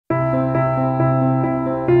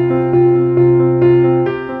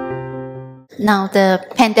Now, the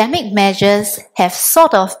pandemic measures have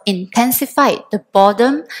sort of intensified the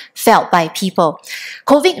boredom felt by people.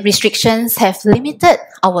 COVID restrictions have limited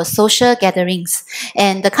our social gatherings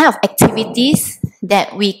and the kind of activities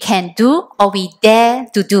that we can do or we dare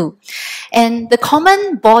to do. And the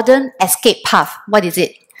common boredom escape path, what is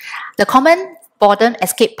it? The common boredom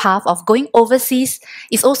escape path of going overseas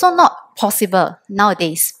is also not possible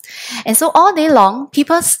nowadays. And so all day long,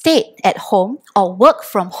 people stayed at home or work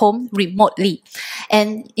from home remotely.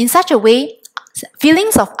 And in such a way,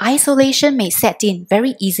 feelings of isolation may set in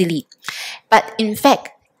very easily. But in fact,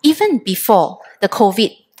 even before the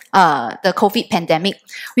COVID pandemic,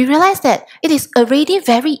 we realized that it is already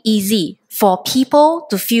very easy for people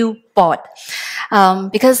to feel bored.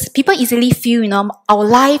 Because people easily feel, our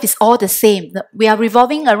life is all the same. We are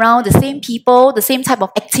revolving around the same people, the same type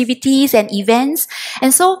of activities and events.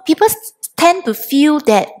 And so people tend to feel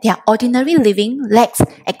that their ordinary living lacks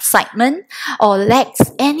excitement or lacks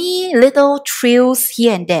any little thrills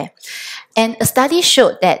here and there. And a study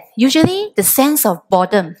showed that usually the sense of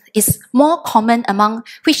boredom is more common among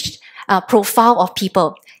which profile of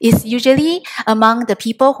people. It's usually among the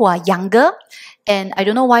people who are younger. And I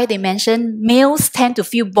don't know why they mention males tend to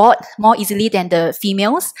feel bored more easily than the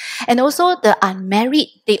females. And also the unmarried,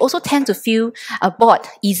 they also tend to feel bored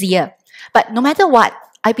easier. But no matter what,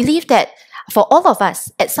 I believe that for all of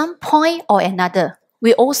us, at some point or another,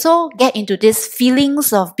 we also get into these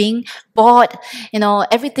feelings of being bored.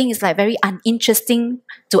 Everything is like very uninteresting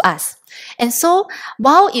to us. And so,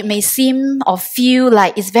 while it may seem or feel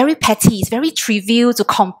like it's very petty, it's very trivial to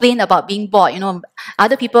complain about being bored.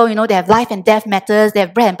 Other people, they have life and death matters, they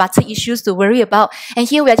have bread and butter issues to worry about. And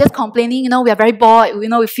here we are just complaining, we are very bored,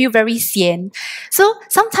 we feel very sian. So,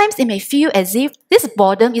 sometimes it may feel as if this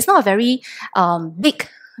boredom is not a very big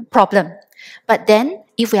problem. But then,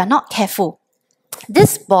 if we are not careful,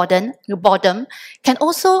 this boredom can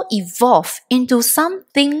also evolve into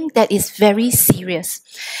something that is very serious.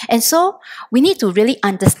 And so we need to really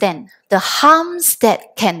understand the harms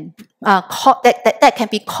that can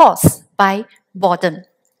be caused by boredom.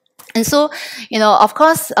 And so, of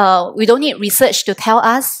course, we don't need research to tell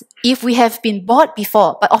us if we have been bored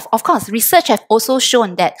before. But of course, research has also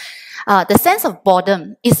shown that the sense of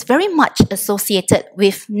boredom is very much associated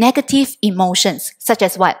with negative emotions, such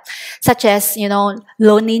as what? Such as,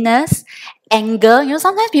 loneliness, anger.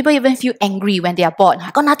 Sometimes people even feel angry when they are bored.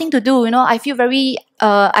 I got nothing to do. I feel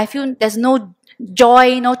there's no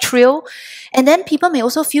joy, no thrill. And then people may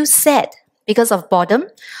also feel sad because of boredom,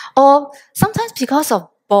 or sometimes because of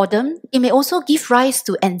boredom, it may also give rise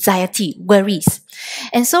to anxiety, worries.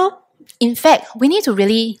 And so, in fact, we need to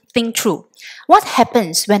really think through what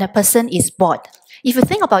happens when a person is bored. If you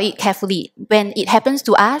think about it carefully, when it happens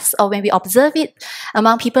to us or when we observe it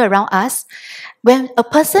among people around us, when a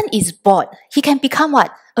person is bored, he can become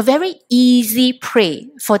what? A very easy prey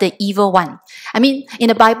for the evil one. I mean, in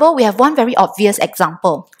the Bible, we have one very obvious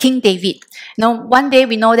example, King David. One day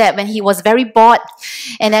we know that when he was very bored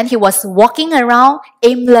and then he was walking around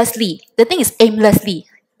aimlessly. The thing is aimlessly.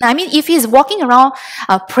 I mean, if he's walking around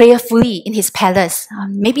prayerfully in his palace,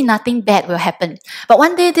 maybe nothing bad will happen. But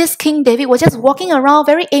one day, this King David was just walking around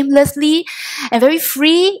very aimlessly and very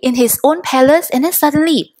free in his own palace. And then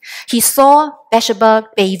suddenly, he saw Bathsheba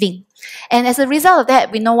bathing. And as a result of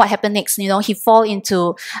that, we know what happened next. He fall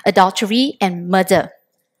into adultery and murder.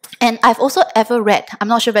 And I've also ever read, I'm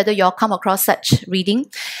not sure whether you all come across such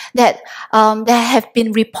reading, that there have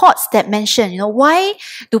been reports that mention, why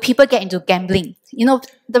do people get into gambling?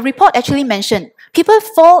 The report actually mentioned people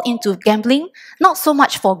fall into gambling not so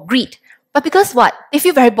much for greed, but because what? They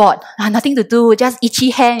feel very bored, nothing to do, just itchy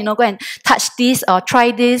hand, go and touch this or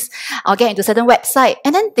try this or get into certain website,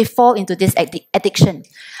 and then they fall into this addiction.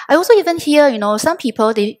 I also even hear, some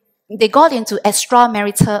people, they got into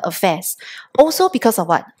extramarital affairs. Also because of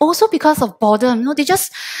what? Also because of boredom.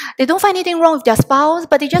 They don't find anything wrong with their spouse,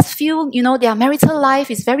 but they just feel, their marital life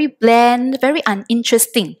is very bland, very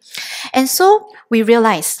uninteresting. And so we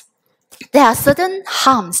realize there are certain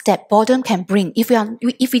harms that boredom can bring if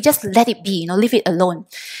we just let it be, leave it alone.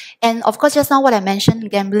 And of course, just now what I mentioned,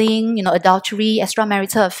 gambling, adultery,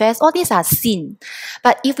 extramarital affairs, all these are sin.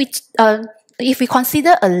 But if we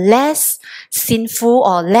consider a less sinful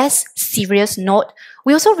or less serious note,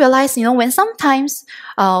 we also realize, when sometimes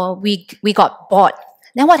we got bored,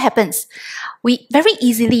 then what happens? We very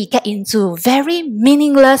easily get into very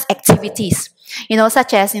meaningless activities,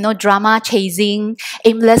 such as, drama chasing,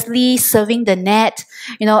 aimlessly surfing the net,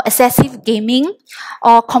 excessive gaming,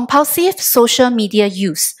 or compulsive social media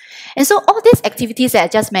use. And so all these activities that I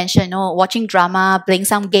just mentioned, watching drama, playing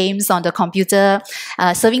some games on the computer,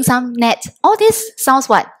 surfing some net, all this sounds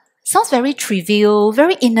what? sounds very trivial,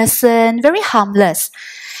 very innocent, very harmless,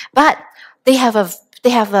 but they have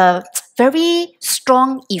a very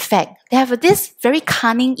strong effect. They have this very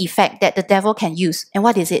cunning effect that the devil can use. And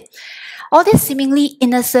what is it? All these seemingly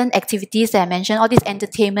innocent activities that I mentioned, all this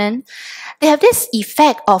entertainment, they have this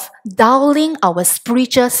effect of dulling our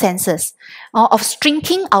spiritual senses, or of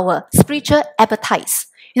shrinking our spiritual appetites.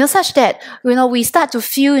 Such that, we start to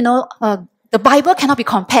feel, the Bible cannot be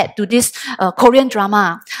compared to this Korean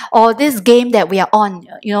drama or this game that we are on,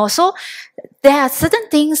 So there are certain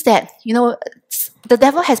things that, the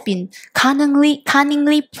devil has been cunningly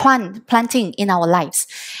planting in our lives.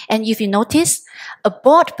 And if you notice, a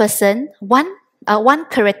bored person, one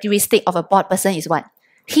characteristic of a bored person is what?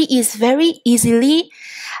 He is very easily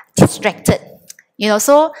distracted.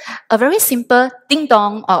 So a very simple ding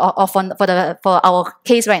dong, or for our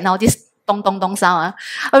case right now, this dong dong dong sound,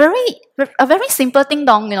 a very simple ding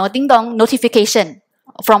dong, ding dong notification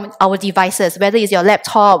from our devices, whether it's your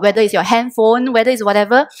laptop, whether it's your handphone, whether it's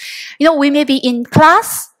whatever. We may be in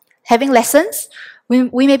class having lessons,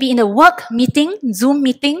 we may be in a work meeting, Zoom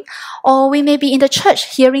meeting, or we may be in the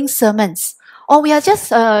church hearing sermons, or we are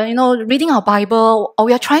just reading our Bible, or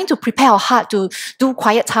we are trying to prepare our heart to do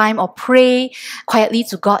quiet time or pray quietly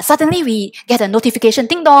to God. Suddenly we get a notification,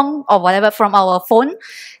 ding dong, or whatever from our phone.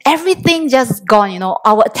 Everything just gone,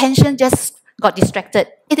 our attention just got distracted.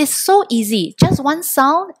 It is so easy. Just one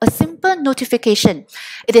sound, a simple notification.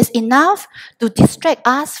 It is enough to distract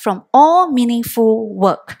us from all meaningful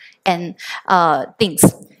work and things.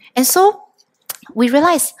 And so we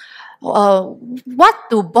realize, what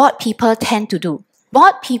do bored people tend to do?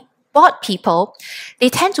 Bored people, they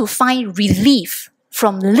tend to find relief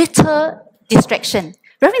from little distraction.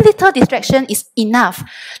 Very little distraction is enough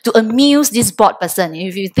to amuse this bored person.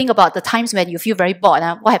 If you think about the times when you feel very bored,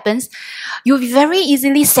 what happens? You'll be very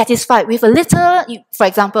easily satisfied with a little, for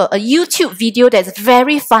example, a YouTube video that's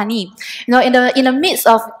very funny. In the midst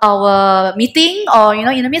of our meeting, or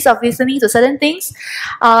in the midst of listening to certain things,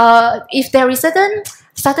 if there is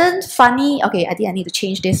certain funny, okay, I think I need to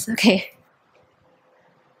change this. Okay.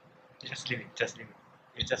 Just leave it.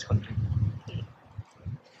 You just continue.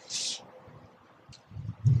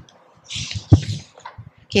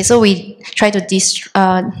 Okay, so we try to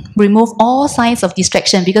remove all signs of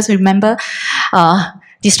distraction, because remember,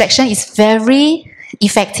 distraction is very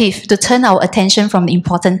effective to turn our attention from the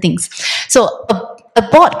important things. So a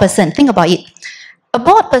bored person, think about it. A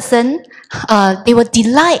bored person, they will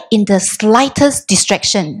delight in the slightest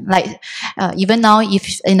distraction. Like even now,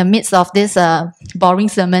 if in the midst of this boring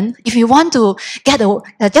sermon, if you want to get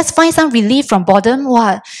just find some relief from boredom,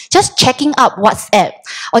 just checking up WhatsApp,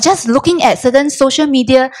 or just looking at certain social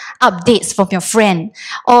media updates from your friend,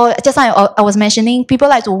 or just like I was mentioning, people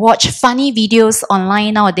like to watch funny videos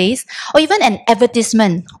online nowadays, or even an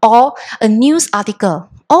advertisement or a news article.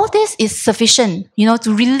 All this is sufficient,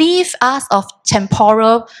 to relieve us of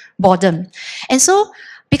temporal boredom. And so,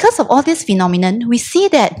 because of all this phenomenon, we see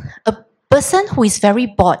that a person who is very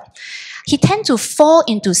bored, he tends to fall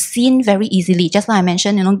into sin very easily. Just like I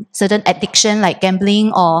mentioned, certain addiction like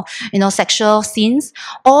gambling or, sexual sins,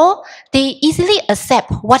 or they easily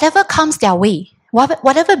accept whatever comes their way,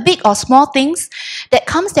 whatever big or small things that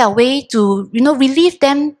comes their way to, relieve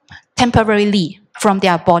them temporarily from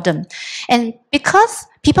their boredom. And because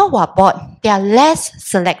people who are bored, they are less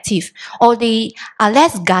selective, or they are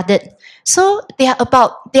less guarded. So they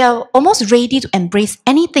are almost ready to embrace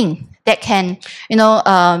anything that can,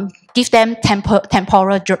 give them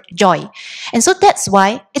temporal joy. And so that's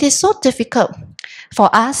why it is so difficult for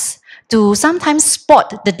us to sometimes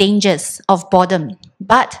spot the dangers of boredom.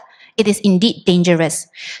 But it is indeed dangerous.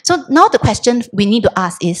 So now the question we need to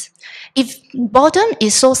ask is, if boredom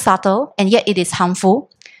is so subtle and yet it is harmful,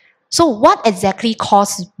 so what exactly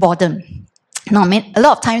causes boredom? Now, a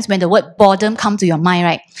lot of times when the word boredom comes to your mind,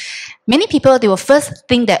 right? Many people, they will first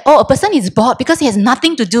think that, a person is bored because he has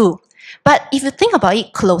nothing to do. But if you think about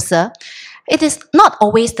it closer, it is not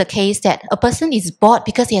always the case that a person is bored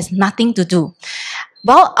because he has nothing to do.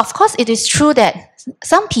 Well, of course, it is true that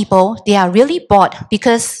some people, they are really bored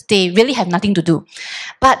because they really have nothing to do.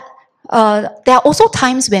 But there are also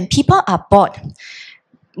times when people are bored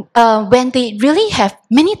when they really have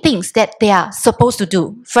many things that they are supposed to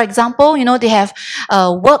do. For example, they have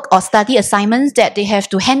work or study assignments that they have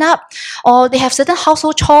to hand up, or they have certain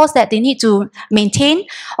household chores that they need to maintain,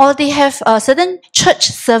 or they have certain church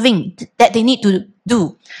serving that they need to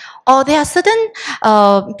do. Or there are certain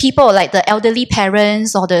people like the elderly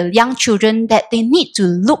parents or the young children that they need to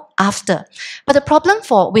look after. But the problem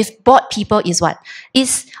with bored people is what?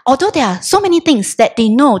 Is although there are so many things that they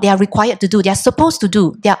know they are required to do, they are supposed to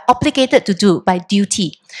do, they are obligated to do by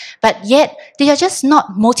duty, but yet they are just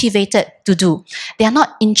not motivated to do. They are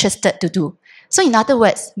not interested to do. So in other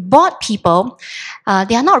words, bored people,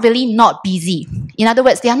 they are not really not busy. In other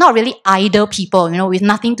words, they are not really idle people, with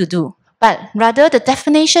nothing to do. But rather, the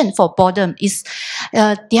definition for boredom is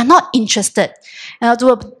they are not interested.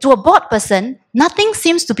 To a bored person, nothing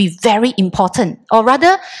seems to be very important, or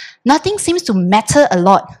rather, nothing seems to matter a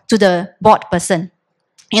lot to the bored person.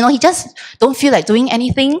 He just don't feel like doing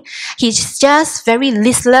anything. He's just very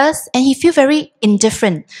listless, and he feels very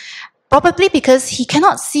indifferent. Probably because he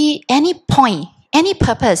cannot see any point, any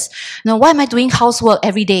purpose. Why am I doing housework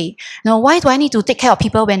every day? Why do I need to take care of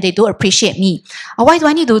people when they don't appreciate me? Or why do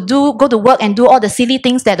I need to go to work and do all the silly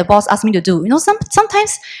things that the boss asked me to do?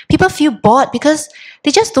 Sometimes people feel bored because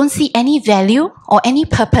they just don't see any value or any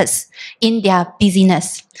purpose in their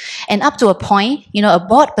busyness. And up to a point, a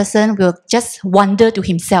bored person will just wonder to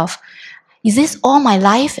himself, is this all my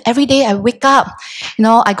life? Every day I wake up,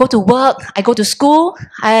 I go to work, I go to school,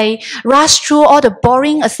 I rush through all the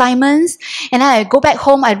boring assignments, and then I go back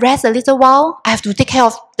home, I rest a little while. I have to take care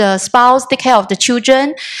of the spouse, take care of the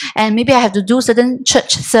children, and maybe I have to do certain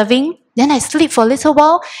church serving. Then I sleep for a little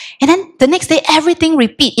while, and then the next day everything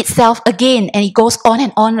repeats itself again, and it goes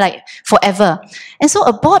on like forever. And so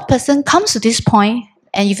a bored person comes to this point,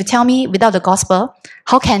 and if you tell me without the gospel,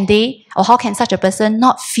 how can such a person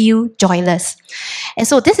not feel joyless? And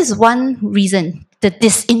so this is one reason, the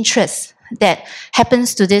disinterest that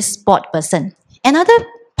happens to this bored person. Another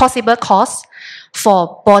possible cause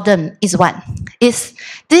for boredom is what? Is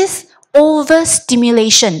this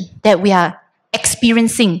overstimulation that we are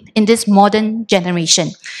experiencing in this modern generation.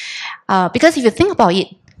 Because if you think about it,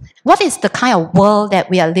 what is the kind of world that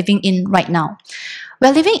we are living in right now?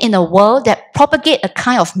 We're living in a world that propagates a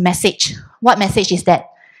kind of message. What message is that?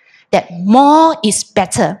 That more is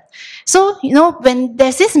better. So, when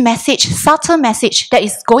there's this message, subtle message that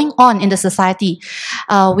is going on in the society,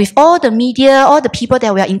 with all the media, all the people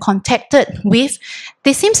that we are in contact with,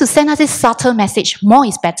 they seem to send us this subtle message, more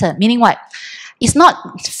is better. Meaning what? It's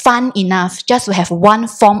not fun enough just to have one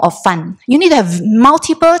form of fun. You need to have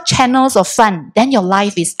multiple channels of fun. Then your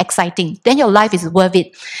life is exciting. Then your life is worth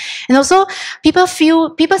it. And also, people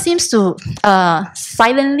seems to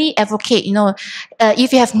silently advocate,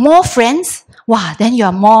 if you have more friends, wow, then you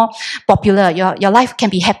are more popular. Your life can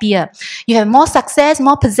be happier. You have more success,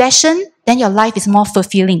 more possession, then your life is more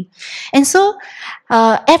fulfilling. And so,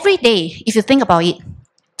 every day, if you think about it,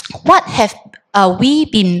 what have we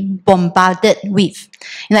been bombarded with?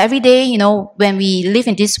 Every day, when we live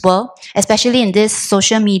in this world, especially in this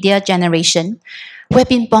social media generation, we've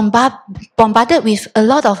been bombarded with a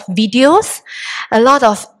lot of videos, a lot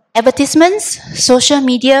of advertisements, social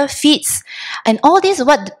media feeds, and all this.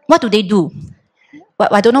 What do they do?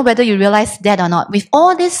 But I don't know whether you realize that or not. With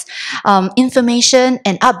all this information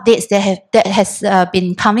and updates that has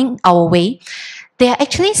been coming our way, they are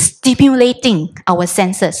actually stimulating our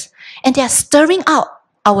senses, and they are stirring out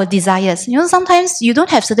our desires. Sometimes you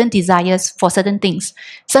don't have certain desires for certain things.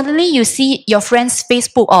 Suddenly you see your friend's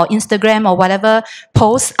Facebook or Instagram or whatever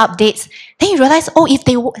posts, updates, then you realize, oh, if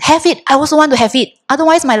they have it, I also want to have it.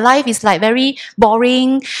 Otherwise my life is like very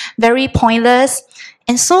boring, very pointless.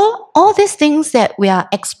 And so all these things that we are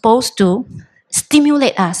exposed to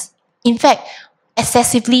stimulate us. In fact,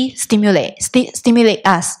 excessively stimulate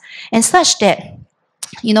us, and such that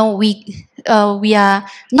we are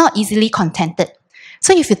not easily contented.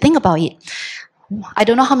 So if you think about it, I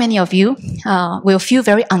don't know how many of you will feel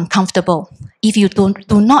very uncomfortable if you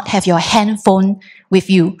do not have your handphone with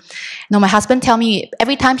you. My husband tell me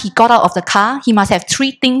every time he got out of the car, he must have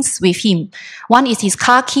 3 things with him. One is his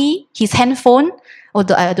car key, his handphone,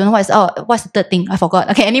 I don't know what's the third thing, I forgot.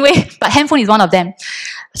 Okay, anyway, but handphone is one of them.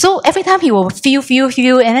 So every time he will feel,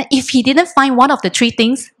 and then if he didn't find one of the 3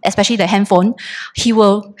 things, especially the handphone, he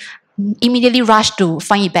will immediately rush to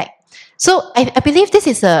find it back. So I believe this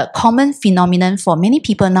is a common phenomenon for many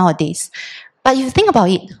people nowadays. But if you think about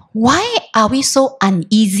it, why are we so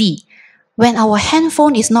uneasy when our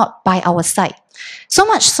handphone is not by our side? So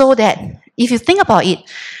much so that if you think about it,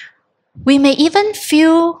 we may even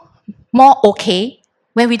feel more okay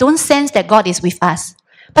when we don't sense that God is with us.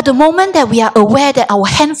 But the moment that we are aware that our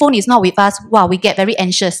handphone is not with us, wow, we get very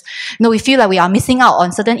anxious. We feel like we are missing out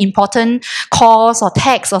on certain important calls or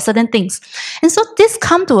texts or certain things. And so this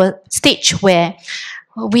come to a stage where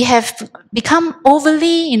we have become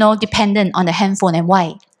overly, dependent on the handphone. And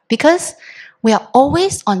why? Because we are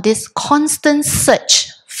always on this constant search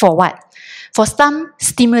for what? For some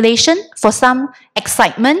stimulation, for some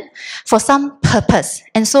excitement, for some purpose.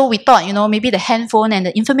 And so we thought, maybe the handphone and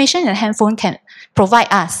the information in the handphone can provide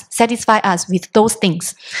us, satisfy us with those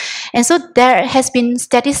things. And so there has been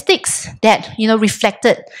statistics that,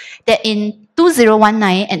 reflected that in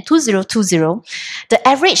 2019 and 2020, the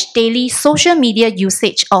average daily social media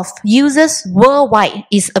usage of users worldwide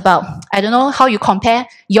is about, I don't know how you compare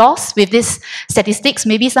yours with these statistics.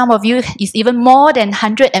 Maybe some of you is even more than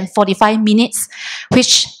 145 minutes,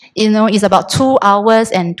 which is about 2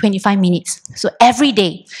 hours and 25 minutes. So every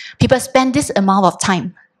day, people spend this amount of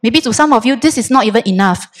time. Maybe to some of you, this is not even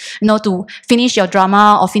enough, to finish your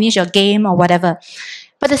drama or finish your game or whatever.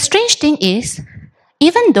 But the strange thing is,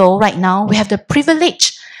 even though right now we have the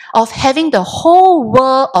privilege of having the whole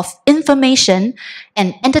world of information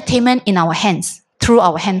and entertainment in our hands through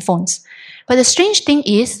our handphones, but the strange thing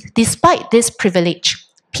is, despite this privilege,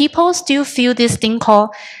 people still feel this thing called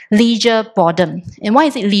leisure boredom. And why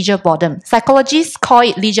is it leisure boredom? Psychologists call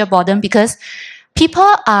it leisure boredom because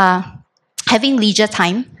people are having leisure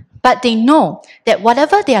time, but they know that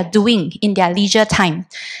whatever they are doing in their leisure time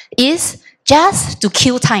is just to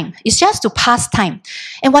kill time. It's just to pass time.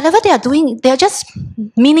 And whatever they are doing, they're just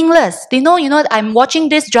meaningless. They know, I'm watching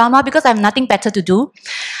this drama because I have nothing better to do.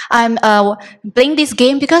 I'm playing this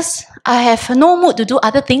game because I have no mood to do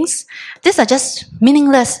other things. These are just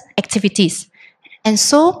meaningless activities. And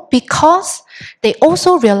so, because they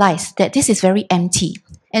also realize that this is very empty.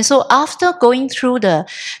 And so after going through the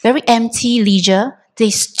very empty leisure, they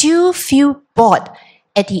still feel bored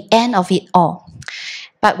at the end of it all.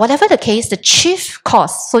 But whatever the case, the chief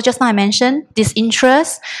cause, so just now I mentioned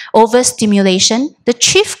disinterest, overstimulation, the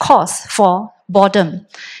chief cause for boredom,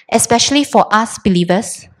 especially for us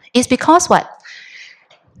believers, is because what?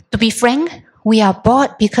 To be frank, we are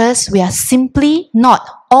bored because we are simply not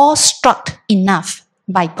awestruck enough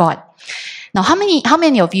by God. Now, how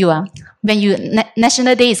many of you, when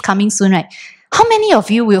National Day is coming soon, right? How many of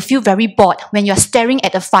you will feel very bored when you're staring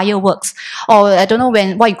at the fireworks? Or I don't know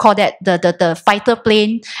what you call that, the fighter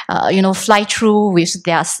plane, fly through with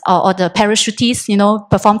their, or the parachutists,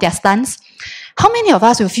 perform their stunts. How many of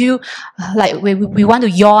us will feel like we want to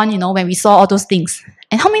yawn, when we saw all those things?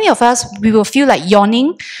 And how many of us, we will feel like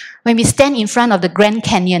yawning when we stand in front of the Grand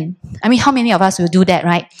Canyon? I mean, how many of us will do that,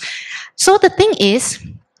 right? So the thing is,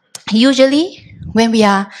 usually when we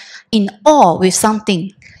are in awe with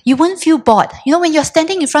something, you won't feel bored. When you're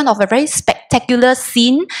standing in front of a very spectacular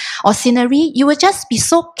scene or scenery, you will just be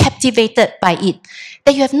so captivated by it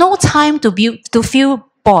that you have no time to feel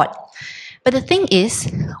bored. But the thing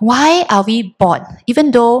is, why are we bored? Even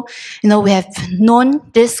though, we have known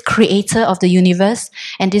this creator of the universe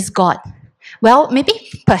and this God. Well, maybe,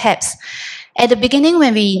 perhaps, at the beginning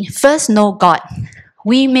when we first know God,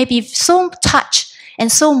 we may be so touched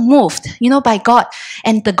and so moved, by God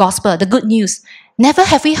and the gospel, the good news. Never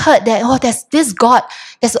have we heard that, there's this God,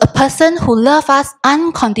 there's a person who loves us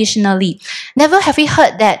unconditionally. Never have we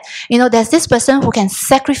heard that, there's this person who can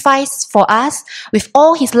sacrifice for us with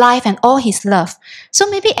all his life and all his love. So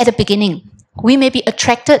maybe at the beginning, we may be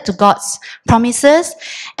attracted to God's promises,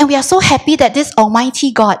 and we are so happy that this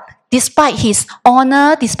Almighty God, despite his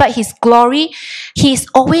honor, despite his glory, he is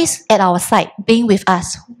always at our side, being with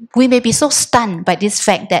us. We may be so stunned by this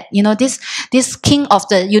fact that, this King of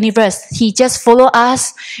the universe, he just follows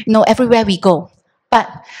us, everywhere we go. But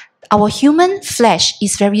our human flesh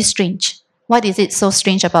is very strange. What is it so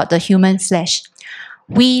strange about the human flesh?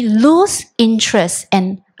 We lose interest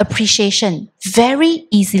and appreciation very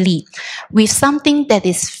easily with something that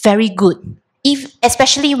is very good,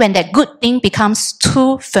 especially when that good thing becomes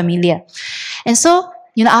too familiar. And so,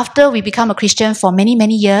 after we become a Christian for many,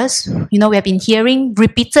 many years, we have been hearing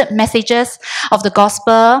repeated messages of the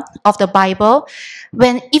gospel, of the Bible.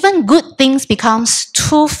 When even good things becomes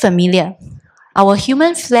too familiar, our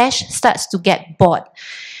human flesh starts to get bored.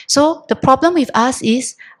 So the problem with us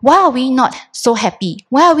is, why are we not so happy?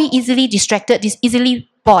 Why are we easily distracted, easily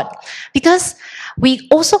bored? Because we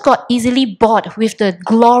also got easily bored with the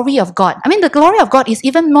glory of God. I mean, the glory of God is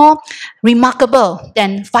even more remarkable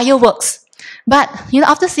than fireworks. But,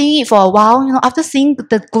 after seeing it for a while, after seeing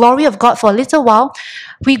the glory of God for a little while,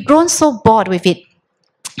 we've grown so bored with it.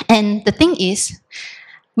 And the thing is,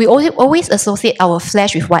 we always associate our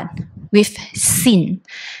flesh with what? With sin.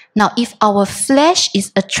 Now, if our flesh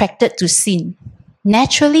is attracted to sin,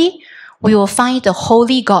 naturally, we will find the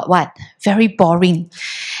holy God what? Very boring.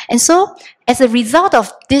 And so, as a result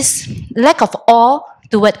of this lack of awe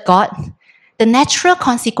toward God, the natural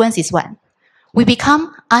consequence is what? We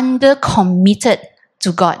become undercommitted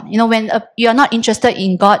to God. You know, when you are not interested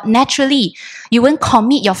in God, naturally, you won't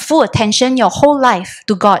commit your full attention, your whole life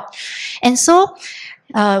to God. And so,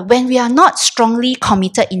 when we are not strongly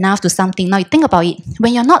committed enough to something, now you think about it,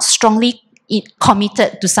 when you're not strongly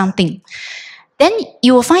committed to something, then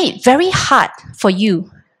you will find it very hard for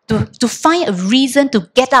you to find a reason to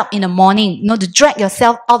get up in the morning, you know, to drag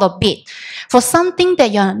yourself out of bed for something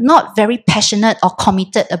that you're not very passionate or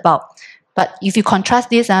committed about. But if you contrast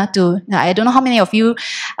this to, I don't know how many of you,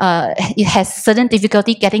 it has certain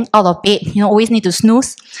difficulty getting out of bed, you know, always need to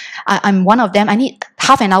snooze. I'm one of them. I need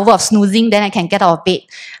half an hour of snoozing, then I can get out of bed.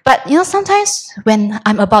 But, you know, sometimes when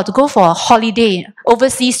I'm about to go for a holiday,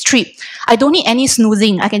 overseas trip, I don't need any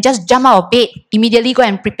snoozing. I can just jump out of bed, immediately go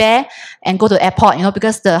and prepare and go to the airport, you know,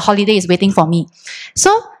 because the holiday is waiting for me.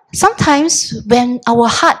 So sometimes when our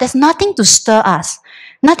heart, there's nothing to stir us,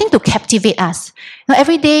 nothing to captivate us. You know,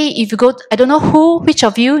 every day, if you go, I don't know which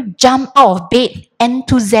of you jump out of bed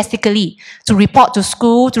enthusiastically to report to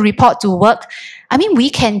school, to report to work. I mean,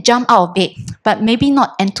 we can jump out of bed, but maybe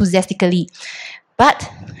not enthusiastically.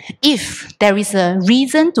 But if there is a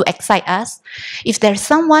reason to excite us, if there's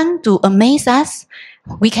someone to amaze us,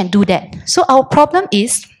 we can do that. So our problem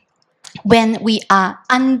is when we are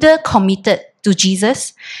under-committed to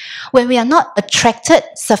Jesus, when we are not attracted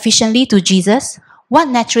sufficiently to Jesus, what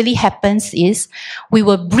naturally happens is we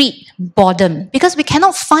will breed boredom because we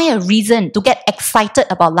cannot find a reason to get excited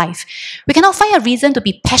about life. We cannot find a reason to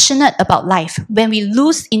be passionate about life when we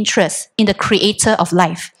lose interest in the creator of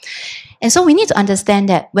life. And so we need to understand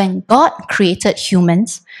that when God created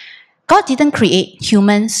humans, God didn't create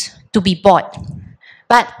humans to be bored.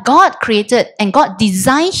 But God created and God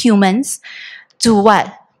designed humans to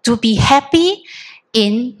what? To be happy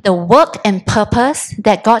in the work and purpose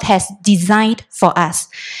that God has designed for us.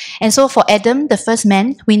 And so for Adam, the first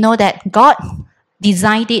man, we know that God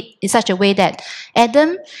designed it in such a way that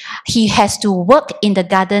Adam, he has to work in the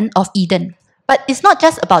Garden of Eden. But it's not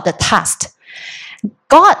just about the task.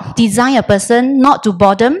 God designed a person not to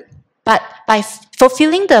boredom, but by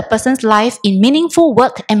fulfilling the person's life in meaningful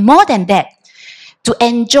work, and more than that, to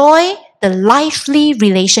enjoy the lively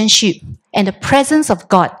relationship and the presence of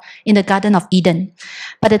God in the Garden of Eden.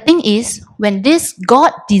 But the thing is, when this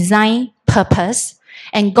God-designed purpose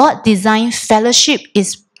and God-designed fellowship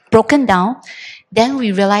is broken down, then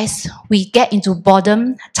we realize we get into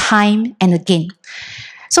boredom time and again.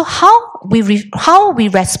 So how we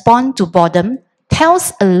respond to boredom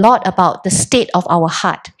tells a lot about the state of our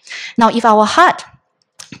heart. Now, if our heart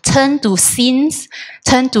turn to sins,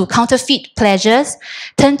 turn to counterfeit pleasures,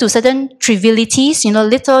 turn to certain trivialities, you know,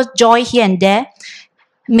 little joy here and there,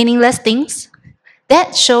 meaningless things,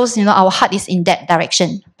 that shows, you know, our heart is in that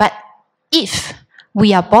direction. But if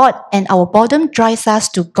we are bored and our boredom drives us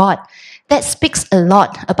to God, that speaks a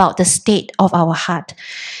lot about the state of our heart.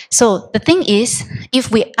 So the thing is, if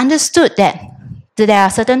we understood that there are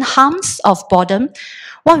certain harms of boredom,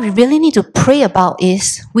 what we really need to pray about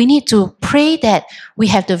is we need to pray that we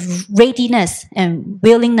have the readiness and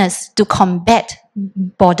willingness to combat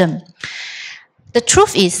boredom. The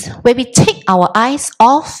truth is, when we take our eyes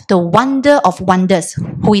off the wonder of wonders,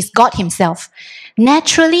 who is God himself,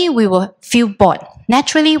 naturally we will feel bored.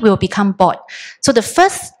 Naturally we will become bored. So the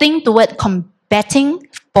first thing toward combating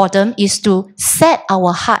boredom is to set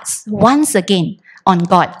our hearts once again on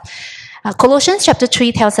God. Colossians chapter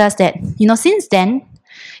 3 tells us that, you know, since then,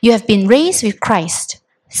 you have been raised with Christ.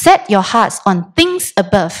 Set your hearts on things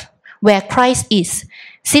above, where Christ is,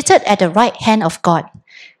 seated at the right hand of God.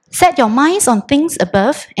 Set your minds on things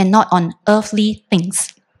above and not on earthly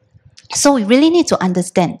things. So we really need to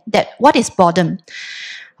understand that what is boredom?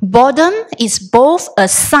 Boredom is both a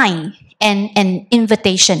sign and an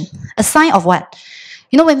invitation. A sign of what?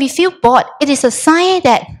 You know, when we feel bored, it is a sign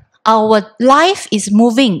that our life is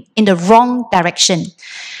moving in the wrong direction.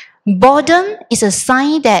 Boredom is a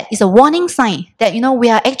sign that is a warning sign that, you know,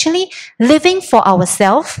 we are actually living for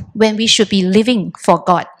ourselves when we should be living for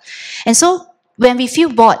God. And so when we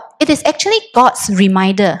feel bored, it is actually God's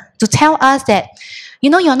reminder to tell us that,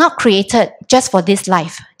 you know, you're not created just for this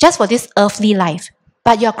life, just for this earthly life,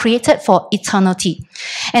 but you're created for eternity.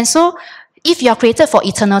 And so if you're created for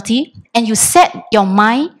eternity and you set your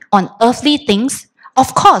mind on earthly things,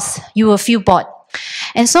 of course you will feel bored.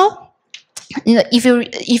 And so, you know,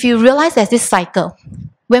 if you realize there's this cycle,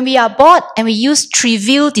 when we are bored and we use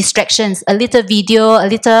trivial distractions, a little video, a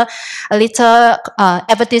little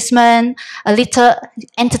advertisement, a little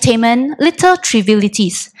entertainment, little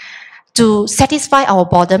trivialities to satisfy our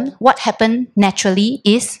boredom, what happens naturally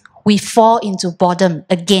is we fall into boredom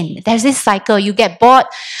again. There's this cycle. You get bored,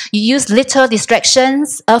 you use little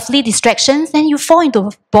distractions, earthly distractions, then you fall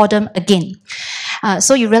into boredom again.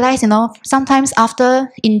 So you realize, sometimes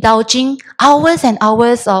after indulging hours and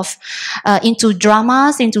hours of into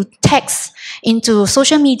dramas, into texts, into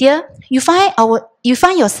social media, you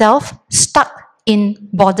find yourself stuck in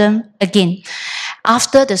boredom again.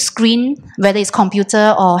 After the screen, whether it's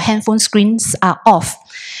computer or handphone screens, are off.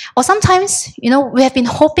 Or sometimes, we have been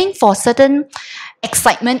hoping for certain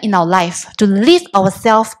excitement in our life to lift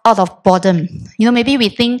ourselves out of boredom. Maybe we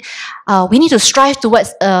think we need to strive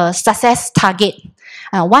towards a success target.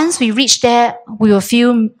 Once we reach there, we will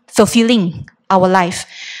feel fulfilling our life.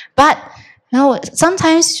 But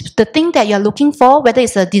sometimes the thing that you're looking for, whether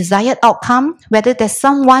it's a desired outcome, whether there's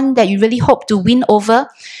someone that you really hope to win over,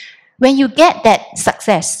 when you get that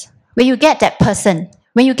success, when you get that person,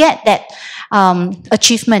 when you get that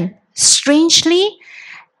achievement, strangely,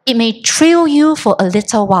 it may thrill you for a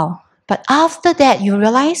little while. But after that, you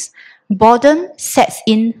realize boredom sets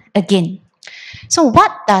in again. So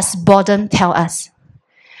what does boredom tell us?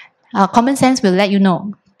 Common sense will let you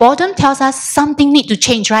know. Boredom tells us something needs to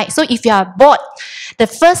change, right? So if you are bored, the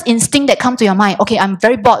first instinct that comes to your mind, okay, I'm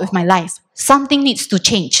very bored with my life. Something needs to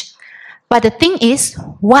change. But the thing is,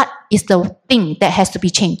 what is the thing that has to be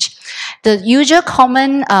changed? The usual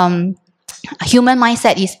common human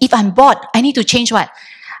mindset is, if I'm bored, I need to change what?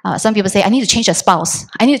 Some people say, I need to change a spouse.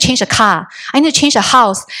 I need to change a car. I need to change a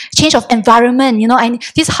house. Change of environment.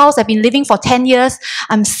 This house I've been living for 10 years.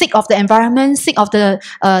 I'm sick of the environment, sick of the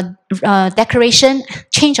decoration.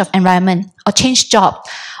 Change of environment, or change job,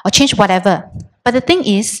 or change whatever. But the thing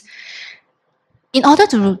is, in order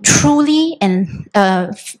to truly and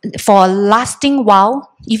for a lasting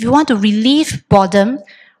while, if you want to relieve boredom,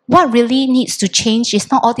 what really needs to change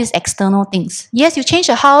is not all these external things. Yes, you change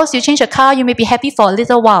a house, you change a car, you may be happy for a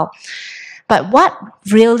little while. But what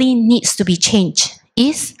really needs to be changed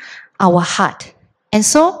is our heart. And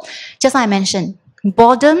so, just like I mentioned,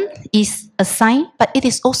 boredom is a sign, but it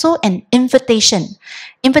is also an invitation.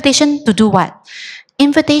 Invitation to do what?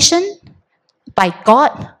 Invitation by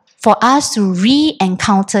God for us to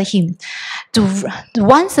re-encounter Him, to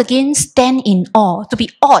once again stand in awe, to be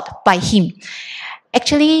awed by Him.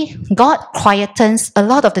 Actually, God quietens a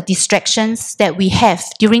lot of the distractions that we have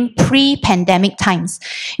during pre-pandemic times.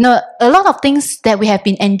 A lot of things that we have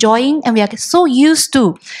been enjoying and we are so used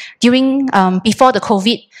to during before the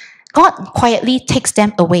COVID, God quietly takes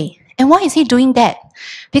them away. And why is He doing that?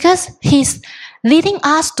 Because He's leading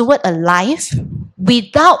us toward a life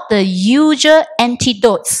without the usual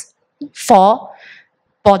antidotes for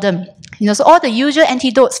boredom. So all the usual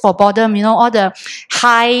antidotes for boredom, all the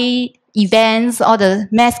high events, all the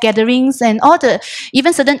mass gatherings, and all the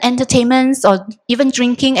even certain entertainments or even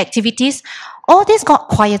drinking activities, all this got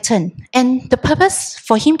quietened. And the purpose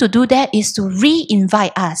for Him to do that is to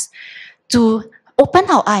re-invite us, to open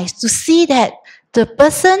our eyes, to see that the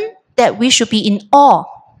person that we should be in awe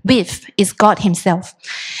with is God Himself.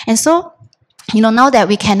 And so, now that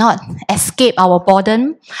we cannot escape our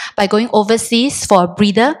boredom by going overseas for a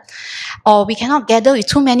breather, or we cannot gather with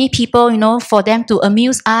too many people, for them to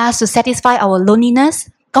amuse us, to satisfy our loneliness,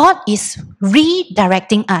 God is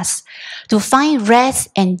redirecting us to find rest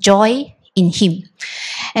and joy in Him.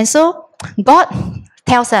 And so, God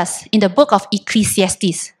tells us in the book of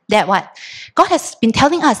Ecclesiastes that what? God has been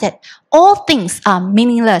telling us that all things are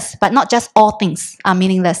meaningless, but not just all things are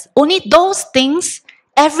meaningless. Only those things,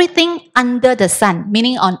 everything under the sun,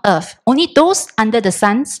 meaning on earth, only those under the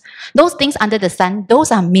suns, those things under the sun,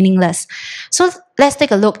 those are meaningless. So let's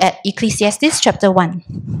take a look at Ecclesiastes chapter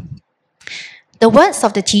 1. The words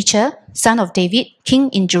of the teacher, son of David, king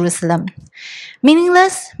in Jerusalem.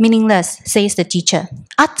 Meaningless, meaningless, says the teacher.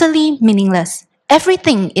 Utterly meaningless.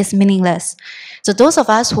 Everything is meaningless. So those of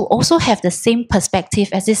us who also have the same perspective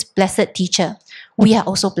as this blessed teacher, we are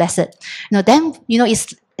also blessed. Then,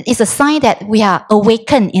 it's a sign that we are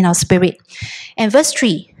awakened in our spirit. And verse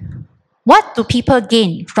 3, what do people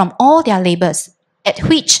gain from all their labors, at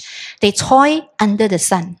which they toil under the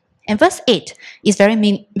sun? And verse 8 is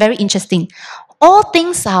very interesting. All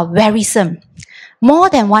things are wearisome, more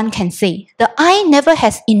than one can say. The eye never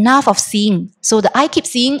has enough of seeing. So the eye keeps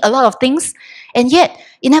seeing a lot of things, and yet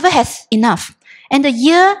it never has enough. And the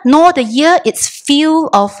ear its fill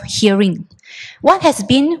of hearing. What has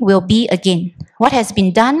been will be again. What has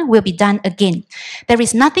been done will be done again. There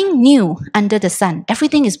is nothing new under the sun.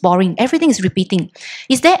 Everything is boring. Everything is repeating.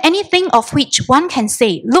 Is there anything of which one can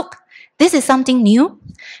say, look, this is something new?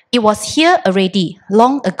 It was here already,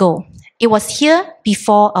 long ago. It was here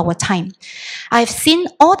before our time. I have seen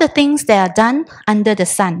all the things that are done under the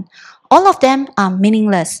sun. All of them are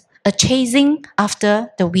meaningless, a chasing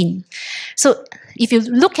after the wind. So if you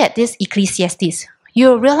look at this Ecclesiastes,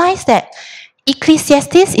 you'll realize that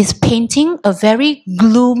Ecclesiastes is painting a very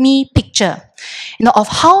gloomy picture, of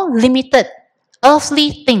how limited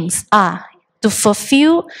earthly things are to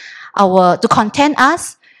fulfill to content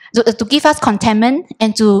us, to give us contentment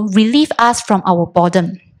and to relieve us from our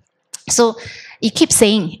boredom. So it keeps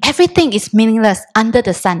saying everything is meaningless under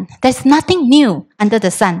the sun. There's nothing new under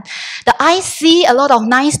the sun. The eye see a lot of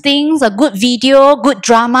nice things, a good video, good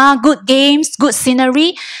drama, good games, good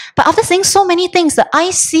scenery. But after seeing so many things, the eye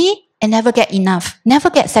see and never get enough, never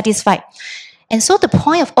get satisfied. And so the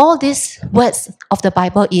point of all these words of the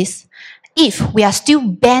Bible is, if we are still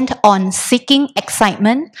bent on seeking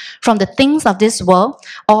excitement from the things of this world,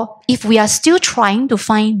 or if we are still trying to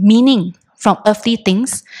find meaning from earthly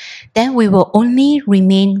things, then we will only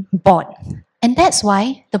remain bored. And that's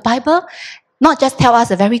why the Bible not just tells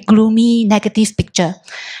us a very gloomy, negative picture.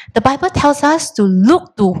 The Bible tells us to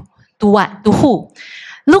look to what? To who?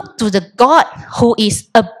 Look to the God who is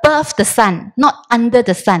above the sun, not under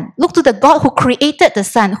the sun. Look to the God who created the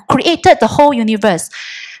sun, who created the whole universe.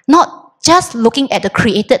 Not just looking at the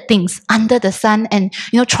created things under the sun and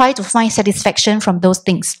try to find satisfaction from those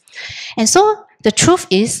things. And so the truth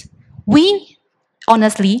is, we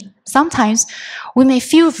honestly, sometimes we may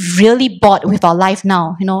feel really bored with our life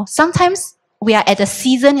now. Sometimes we are at a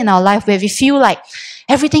season in our life where we feel like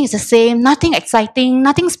everything is the same, nothing exciting,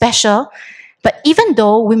 nothing special. But even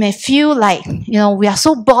though we may feel like, we are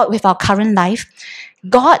so bored with our current life,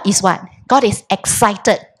 God is what? God is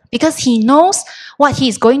excited because He knows what He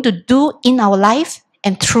is going to do in our life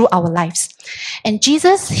and through our lives. And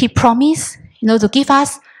Jesus, He promised, to give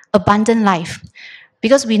us abundant life.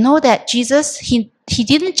 Because we know that Jesus, He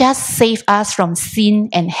didn't just save us from sin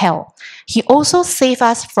and hell. He also saved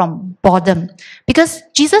us from boredom. Because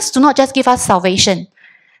Jesus do not just give us salvation.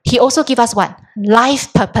 He also give us what?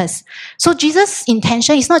 Life purpose. So Jesus'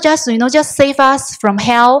 intention is not just, just save us from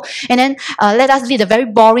hell and then let us lead a very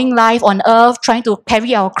boring life on earth, trying to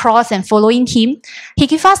carry our cross and following Him. He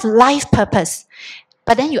gives us life purpose.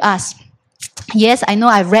 But then you ask, yes, I know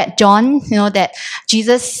I read John, that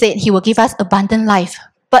Jesus said He will give us abundant life.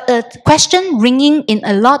 But a question ringing in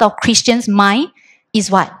a lot of Christians' mind is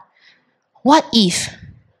what? What if,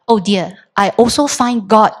 oh dear, I also find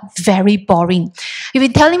God very boring? You've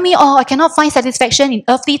been telling me, I cannot find satisfaction in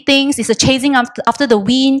earthly things. It's a chasing after the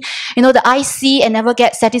wind. The eye see and never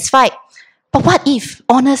get satisfied. But what if,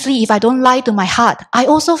 honestly, if I don't lie to my heart, I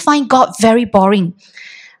also find God very boring?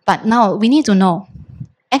 But now we need to know,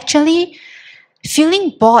 actually,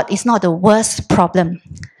 feeling bored is not the worst problem.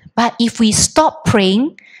 But if we stop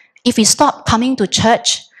praying, if we stop coming to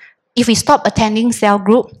church, if we stop attending cell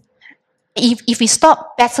group, if we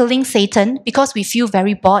stop battling Satan because we feel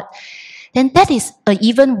very bored, then that is an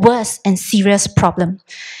even worse and serious problem.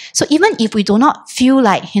 So even if we do not feel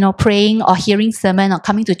like, praying or hearing sermon or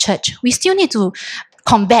coming to church, we still need to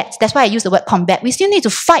combat. That's why I use the word combat. We still need to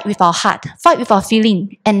fight with our heart, fight with our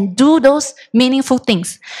feeling, and do those meaningful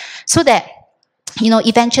things so that,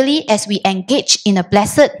 eventually as we engage in a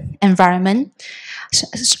blessed environment,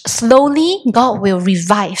 slowly God will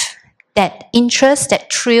revive that interest,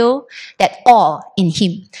 that thrill, that awe in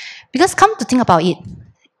Him. Because come to think about it,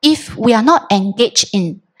 if we are not engaged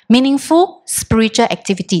in meaningful spiritual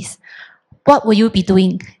activities, what will you be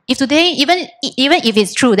doing? If today, even if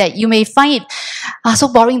it's true that you may find it so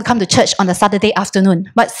boring to come to church on a Saturday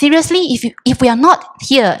afternoon, but seriously, if we are not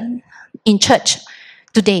here in church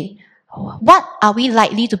today, what are we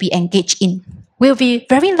likely to be engaged in? We'll be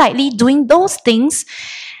very likely doing those things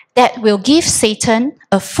that will give Satan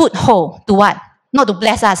a foothold to what? Not to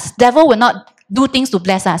bless us. Devil will not do things to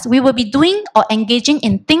bless us. We will be doing or engaging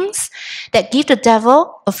in things that give the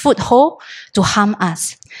devil a foothold to harm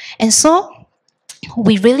us. And so,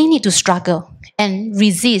 we really need to struggle and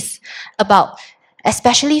resist about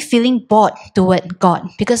especially feeling bored toward God,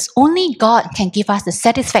 because only God can give us the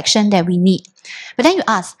satisfaction that we need. But then you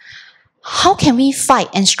ask, how can we fight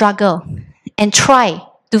and struggle and try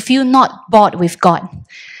to feel not bored with God?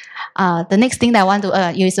 The next thing that I want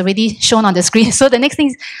to, is already shown on the screen. So the next thing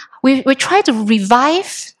is, we try to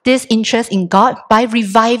revive this interest in God by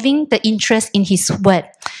reviving the interest in His Word.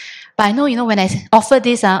 But I know, when I offer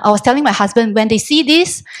this, I was telling my husband, when they see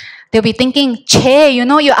this, they'll be thinking, Che,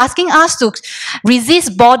 you're asking us to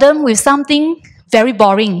resist boredom with something very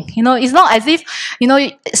boring. It's not as if,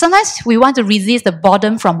 sometimes we want to resist the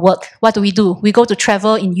boredom from work. What do? We go to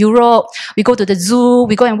travel in Europe, we go to the zoo,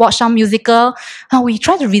 we go and watch some musical. We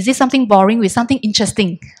try to resist something boring with something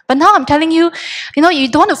interesting. But now I'm telling you, you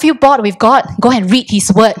don't want to feel bored with God, go and read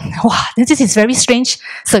His Word. Wow, this is a very strange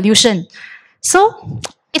solution. So,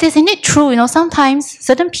 it is indeed true, sometimes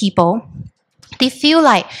certain people, they feel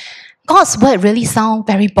like God's word really sound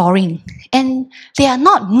very boring and they are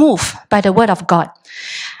not moved by the word of God.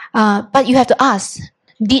 But you have to ask,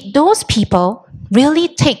 did those people really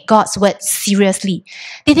take God's word seriously?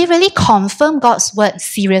 Did they really confirm God's word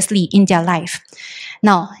seriously in their life?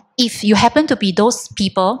 Now, if you happen to be those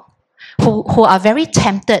people who are very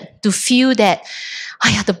tempted to feel that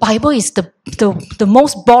the Bible is the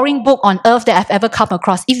most boring book on earth that I've ever come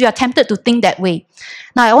across, if you are tempted to think that way,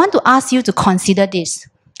 now I want to ask you to consider this.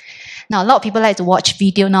 Now, a lot of people like to watch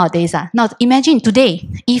video nowadays. Now, imagine today,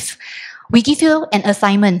 if we give you an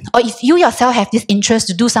assignment, or if you yourself have this interest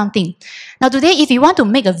to do something. Now, today, if you want to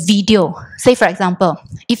make a video, say for example,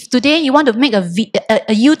 if today you want to make a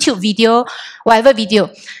YouTube video, whatever video,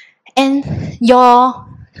 and your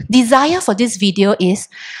desire for this video is,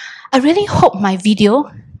 I really hope my video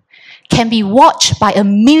can be watched by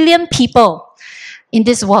 1 million people in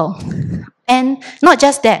this world. And not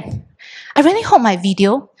just that, I really hope my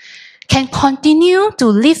video can continue to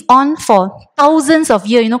live on for thousands of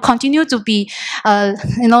years, continue to be,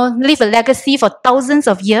 leave a legacy for thousands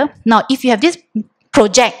of years. Now, if you have this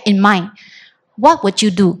project in mind, what would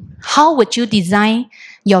you do? How would you design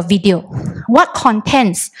your video? What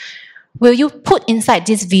contents will you put inside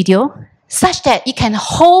this video such that it can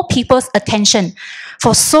hold people's attention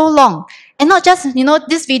for so long? And not just,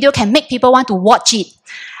 this video can make people want to watch it.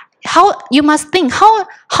 You must think,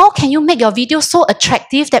 how can you make your video so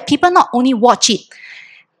attractive that people not only watch it,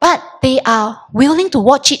 but they are willing to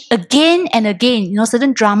watch it again and again?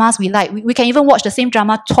 Certain dramas we like. We can even watch the same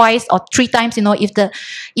drama twice or 3 times,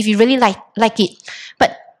 if you really like it.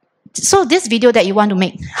 But so this video that you want to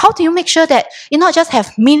make, how do you make sure that it not just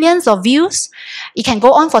have millions of views, it can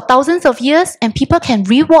go on for thousands of years and people can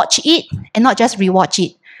rewatch it, and not just rewatch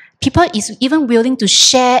it. People is even willing to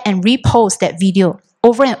share and repost that video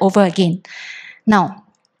over and over again. Now,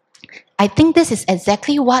 I think this is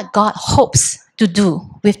exactly what God hopes to do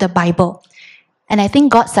with the Bible. And I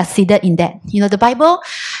think God succeeded in that. The Bible,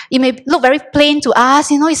 it may look very plain to us,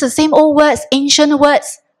 it's the same old words, ancient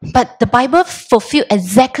words, but the Bible fulfilled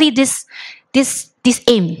exactly this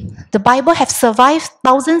aim. The Bible has survived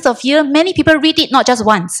thousands of years. Many people read it not just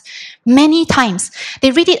once, many times. They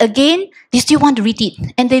read it again, they still want to read it.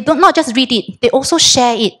 And they don't not just read it, they also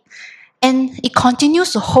share it. And it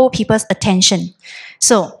continues to hold people's attention.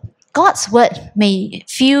 So, God's word may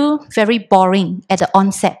feel very boring at the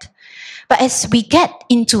onset. But as we get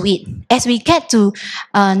into it, as we get to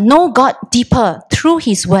know God deeper through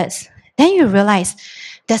His words, then you realize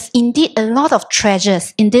there's indeed a lot of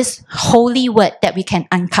treasures in this holy word that we can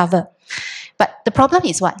uncover. But the problem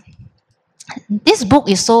is what? This book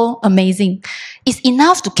is so amazing. It's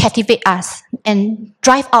enough to captivate us and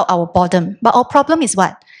drive out our boredom. But our problem is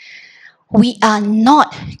what? We are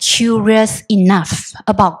not curious enough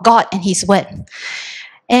about God and His word.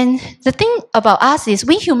 And the thing about us is,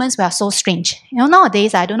 we humans, we are so strange.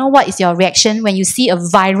 Nowadays, I don't know what is your reaction when you see a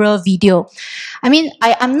viral video. I mean,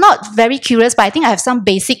 I'm not very curious, but I think I have some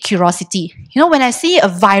basic curiosity. When I see a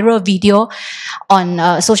viral video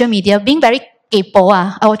on social media, being very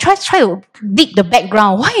kaypoh, I will try to dig the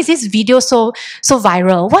background. Why is this video so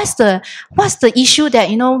viral? What's the issue that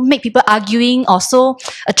make people arguing or so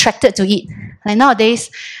attracted to it? Like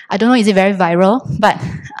nowadays, I don't know, is it very viral? But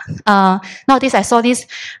nowadays I saw this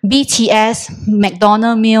BTS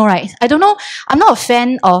McDonald meal, right? I don't know. I'm not a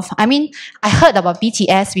fan of. I mean, I heard about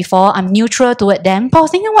BTS before. I'm neutral toward them. But I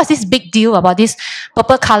was thinking, what's this big deal about this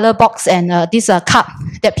purple color box and this cup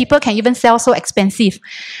that people can even sell so expensive?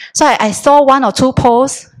 So I saw 1 or 2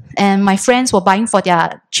 posts, and my friends were buying for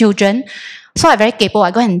their children. So I very kaypoh.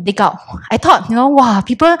 I go and dig out. I thought, wow,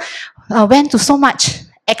 people went to so much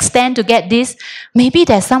extent to get this. Maybe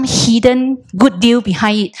there's some hidden good deal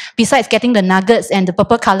behind it, besides getting the nuggets and the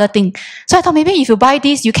purple color thing. So I thought maybe if you buy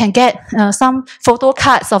this, you can get some photo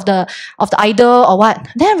cards of the idol or what.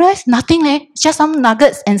 Then I realized nothing, just some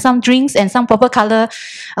nuggets and some drinks and some purple color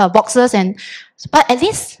boxes. But at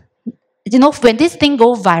least, when this thing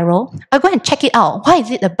go viral, I go and check it out. What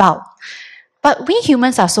is it about? But we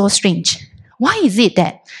humans are so strange. Why is it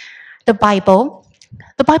that the Bible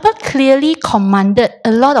clearly commanded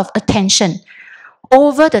a lot of attention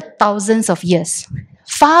over the thousands of years,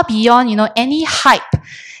 far beyond, any hype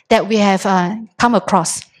that we have come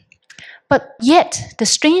across. But yet, the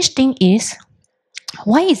strange thing is,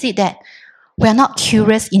 why is it that we are not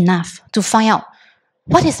curious enough to find out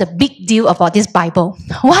what is the big deal about this Bible?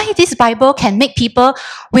 Why this Bible can make people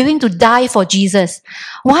willing to die for Jesus?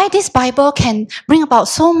 Why this Bible can bring about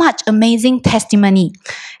so much amazing testimony?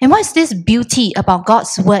 And what is this beauty about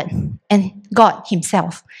God's word and God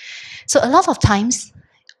Himself? So a lot of times,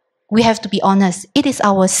 we have to be honest, it is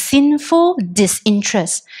our sinful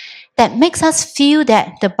disinterest that makes us feel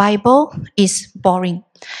that the Bible is boring.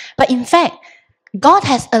 But in fact, God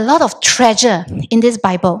has a lot of treasure in this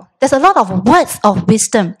Bible. There's a lot of words of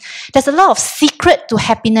wisdom. There's a lot of secret to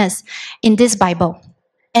happiness in this Bible.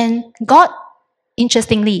 And God,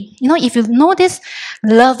 interestingly, if you know this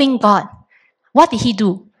loving God, what did He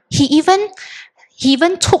do? He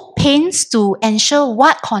even took pains to ensure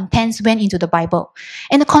what contents went into the Bible.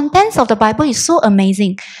 And the contents of the Bible is so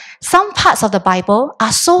amazing. Some parts of the Bible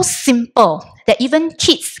are so simple that even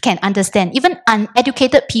kids can understand, even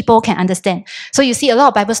uneducated people can understand. So you see a lot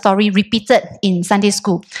of Bible story repeated in Sunday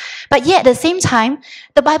school. But yet at the same time,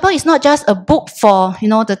 the Bible is not just a book for,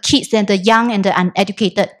 the kids and the young and the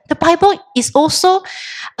uneducated. The Bible is also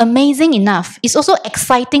amazing enough. It's also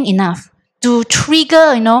exciting enough to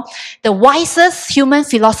trigger, the wisest human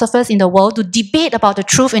philosophers in the world to debate about the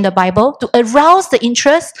truth in the Bible, to arouse the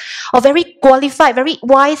interest of very qualified, very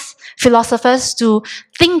wise philosophers to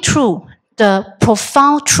think through the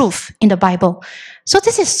profound truth in the Bible. So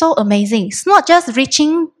this is so amazing. It's not just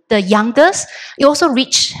reaching the youngest, it also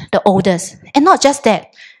reach the oldest. And not just that,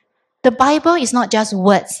 the Bible is not just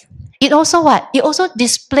words. It also what? It also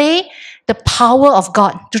display the power of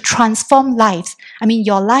God to transform lives. I mean,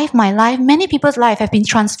 your life, my life, many people's life have been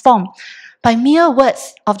transformed by mere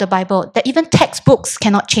words of the Bible that even textbooks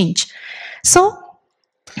cannot change. So,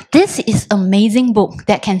 this is an amazing book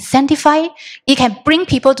that can sanctify, it can bring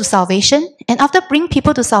people to salvation, and after bring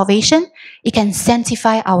people to salvation, it can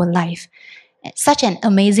sanctify our life. It's such an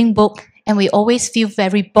amazing book, and we always feel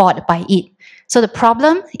very bored by it. So the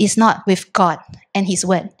problem is not with God and His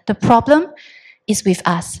Word. The problem is with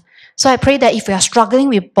us. So I pray that if we are struggling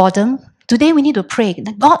with boredom, today we need to pray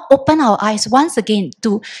that God open our eyes once again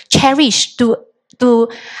to cherish, to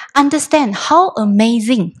understand how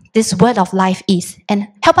amazing this word of life is, and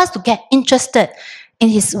help us to get interested in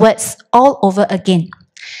His words all over again.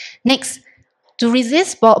 Next, to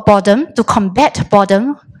resist boredom, to combat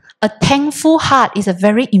boredom, a thankful heart is a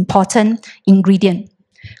very important ingredient.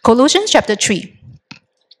 Colossians chapter 3.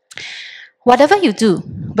 Whatever you do,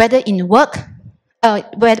 whether in word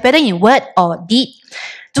or deed,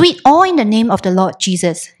 do it all in the name of the Lord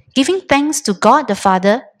Jesus, giving thanks to God the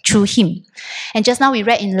Father through Him. And just now we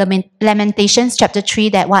read in Lamentations chapter 3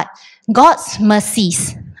 that what? God's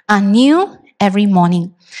mercies are new every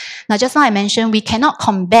morning. Now just now I mentioned we cannot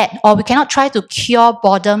combat or we cannot try to cure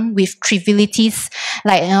boredom with trivialities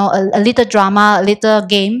like a little drama, a little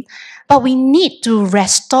game. But we need to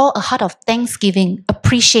restore a heart of thanksgiving,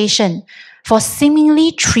 appreciation for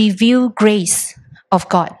seemingly trivial grace of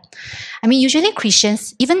God. I mean, usually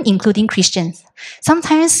Christians, even including Christians,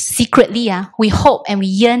 sometimes secretly we hope and we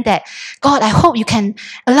yearn that, God, I hope you can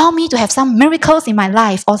allow me to have some miracles in my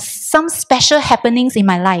life or some special happenings in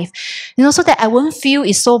my life, so that I won't feel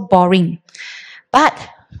it's so boring. But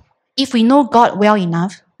if we know God well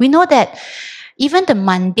enough, we know that even the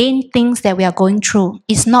mundane things that we are going through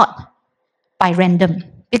is not by random,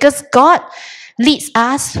 because God leads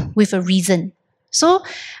us with a reason. So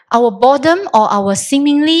our boredom or our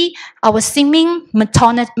seeming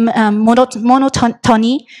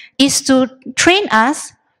monotony is to train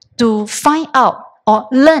us to find out or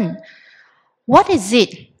learn what is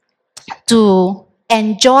it to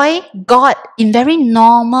enjoy God in very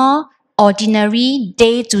normal, ordinary,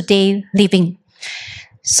 day-to-day living.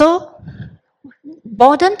 So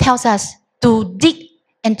boredom tells us to dig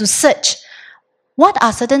and to search what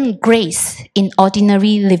are certain grace in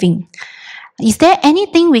ordinary living. Is there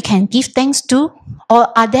anything we can give thanks to?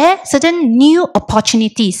 Or are there certain new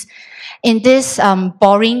opportunities in this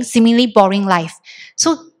seemingly boring life?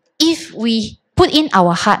 So if we put in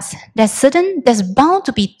our hearts, there's bound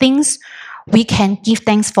to be things we can give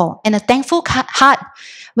thanks for. And a thankful heart,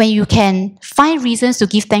 when you can find reasons to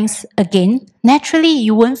give thanks again, naturally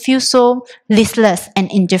you won't feel so listless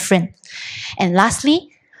and indifferent. And lastly,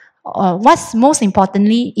 what's most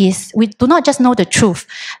importantly is we do not just know the truth,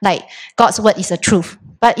 like God's word is a truth.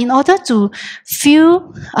 But in order to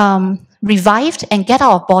feel revived and get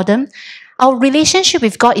out of boredom, our relationship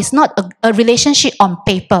with God is not a relationship on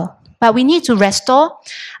paper, but we need to restore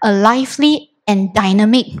a lively and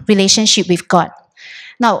dynamic relationship with God.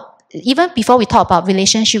 Now, even before we talk about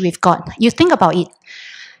relationship with God, you think about it.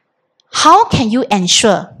 How can you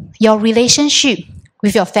ensure your relationship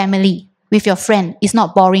with your family, with your friend is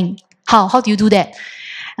not boring? How do you do that?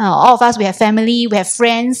 All of us, we have family, we have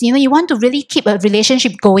friends. You want to really keep a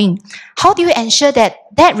relationship going. How do you ensure that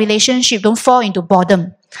relationship don't fall into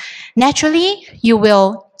boredom? Naturally, you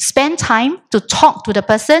will spend time to talk to the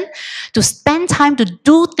person, to spend time to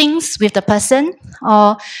do things with the person,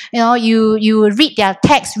 or you read their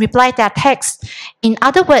text, reply their text. In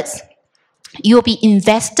other words, you will be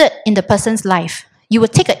invested in the person's life. You will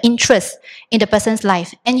take an interest in the person's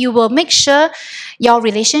life, and you will make sure your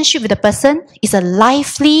relationship with the person is a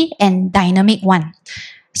lively and dynamic one.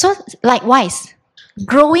 So likewise,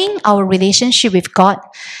 growing our relationship with God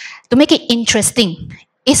to make it interesting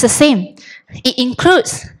is the same. It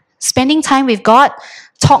includes spending time with God,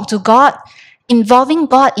 talk to God, involving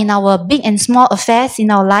God in our big and small affairs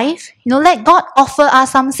in our life. Let God offer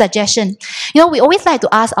us some suggestion. We always like to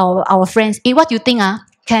ask our friends, hey, what do you think?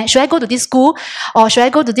 Should I go to this school, or should I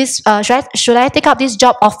go to this? Should I take up this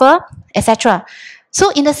job offer, etc. So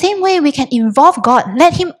in the same way, we can involve God.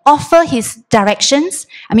 Let Him offer His directions.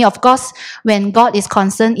 Of course, when God is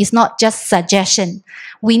concerned, it's not just suggestion.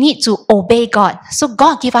 We need to obey God. So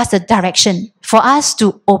God give us the direction for us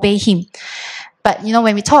to obey Him. But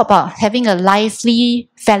when we talk about having a lively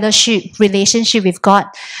fellowship, relationship with God,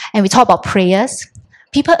 and we talk about prayers,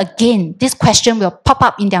 people again, this question will pop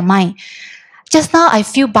up in their mind. Just now, I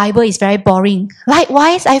feel Bible is very boring.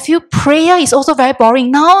 Likewise, I feel prayer is also very boring.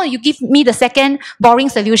 Now, you give me the second boring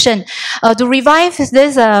solution. To revive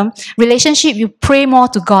this relationship, you pray more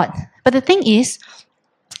to God. But the thing is,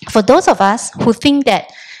 for those of us who think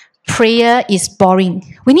that prayer is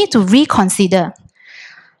boring, we need to reconsider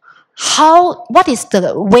what is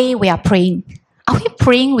the way we are praying. Are we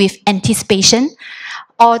praying with anticipation?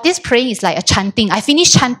 Or this praying is like a chanting. I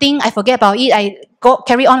finish chanting, I forget about it, I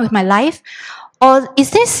carry on with my life. Or is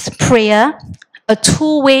this prayer a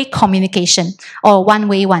two-way communication or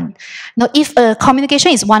one-way one? Now, if a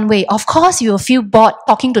communication is one way, of course you will feel bored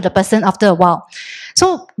talking to the person after a while.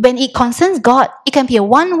 So when it concerns God, it can be a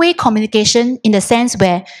one-way communication in the sense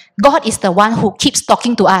where God is the one who keeps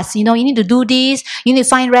talking to us. You need to do this, you need to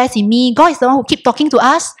find rest in me. God is the one who keeps talking to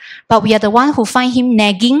us, but we are the one who find Him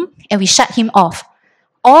nagging and we shut Him off.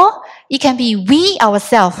 Or it can be we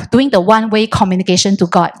ourselves doing the one-way communication to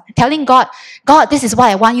God, telling God, God, this is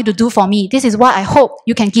what I want you to do for me. This is what I hope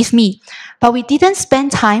you can give me. But we didn't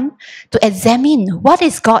spend time to examine what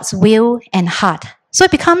is God's will and heart. So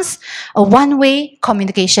it becomes a one-way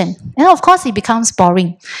communication. And of course, it becomes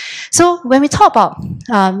boring. So when we talk about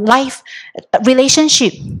life,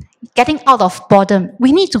 relationship, getting out of boredom,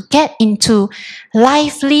 we need to get into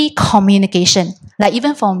lively communication. Like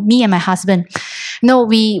even for me and my husband,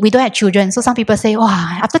 we don't have children. So some people say,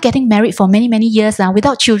 after getting married for many, many years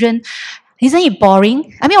without children, isn't it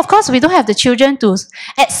boring? Of course, we don't have the children to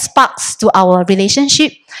add sparks to our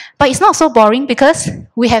relationship, but it's not so boring because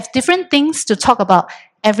we have different things to talk about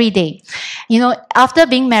every day. After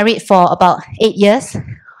being married for about 8 years,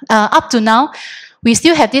 up to now, we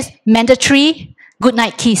still have this mandatory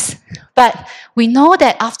goodnight kiss. But we know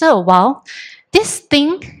that after a while, this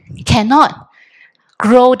thing cannot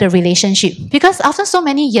grow the relationship. Because after so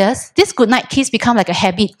many years, this goodnight kiss become like a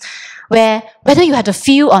habit where whether you have to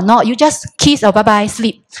feel or not, you just kiss or bye-bye,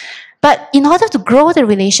 sleep. But in order to grow the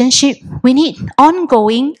relationship, we need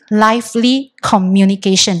ongoing, lively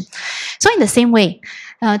communication. So in the same way,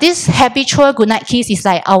 this habitual goodnight kiss is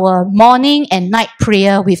like our morning and night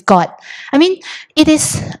prayer with God. It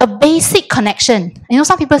is a basic connection.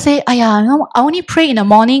 Some people say, I only pray in the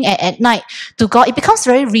morning and at night to God. It becomes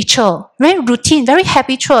very ritual, very routine, very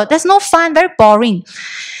habitual. There's no fun, very boring.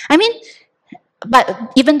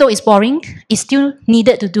 But even though it's boring, it's still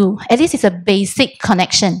needed to do. At least it's a basic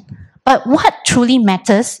connection. But what truly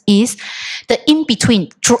matters is the in-between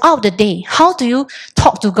throughout the day. How do you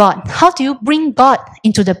talk to God? How do you bring God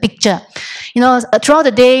into the picture? Throughout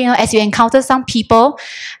the day, as you encounter some people,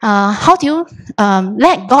 how do you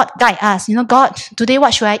let God guide us? God, today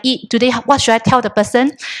what should I eat? Today what should I tell the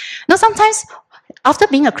person? Sometimes after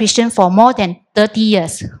being a Christian for more than 30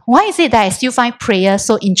 years, why is it that I still find prayer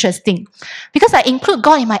so interesting? Because I include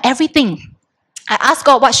God in my everything. I ask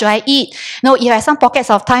God, what should I eat? If I have some pockets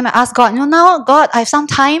of time, I ask God, now God, I have some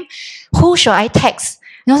time. Who should I text?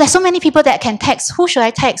 There's so many people that can text. Who should I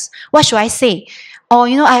text? What should I say? Or,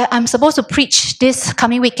 I'm supposed to preach this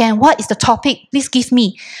coming weekend. What is the topic? Please give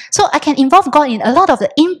me. So I can involve God in a lot of the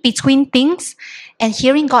in-between things and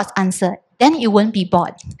hearing God's answer. Then you won't be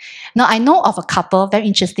bored. Now, I know of a couple, very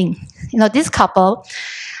interesting. This couple,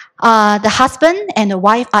 the husband and the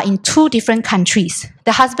wife are in 2 different countries.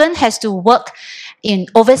 The husband has to work in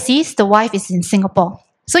overseas. The wife is in Singapore.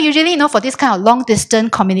 So usually, for this kind of long distance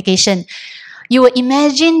communication, you would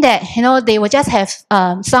imagine that, they will just have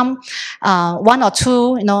some 1 or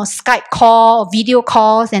 2, Skype call, video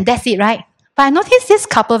calls, and that's it, right? But I noticed this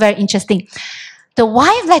couple very interesting. The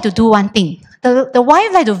wife like to do one thing. The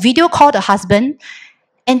wife like to video call the husband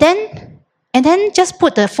And then just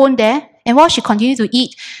put the phone there, and while she continued to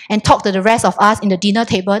eat and talk to the rest of us in the dinner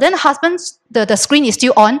table, then the husband's the screen is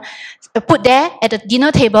still on, put there at the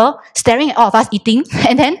dinner table, staring at all of us eating,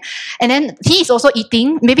 and then he is also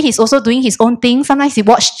eating. Maybe he's also doing his own thing. Sometimes he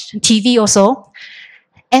watched TV also.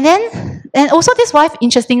 And also this wife,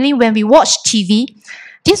 interestingly, when we watch TV,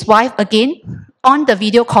 this wife again on the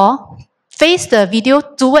video call, face the video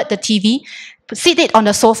toward the TV, sit it on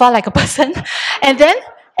the sofa like a person, and then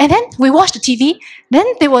we watch the TV. Then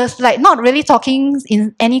they was like not really talking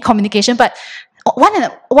in any communication, but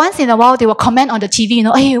once in a while they will comment on the TV,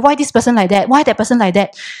 hey, why this person like that? Why that person like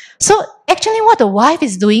that? So actually what the wife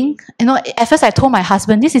is doing, at first I told my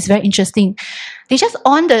husband, this is very interesting. They just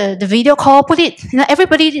on the video call, put it,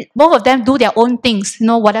 everybody, both of them do their own things,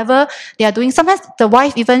 whatever they are doing. Sometimes the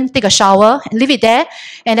wife even take a shower and leave it there,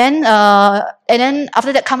 and then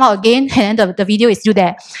after that come out again, and then the video is still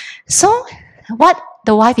there. So what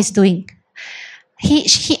the wife is doing,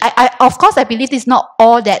 I of course I believe this is not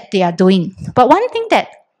all that they are doing, but one thing that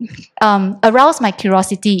aroused my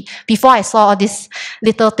curiosity before I saw all these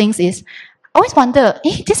little things is, I always wonder,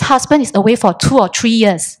 this husband is away for 2 or 3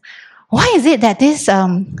 years. Why is it that this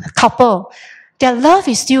couple, their love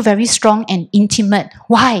is still very strong and intimate?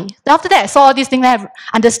 Why? After that I saw all these things, I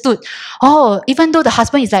understood. Oh, even though the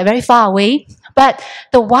husband is like very far away, but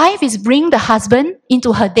the wife is bringing the husband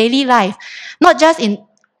into her daily life, not just in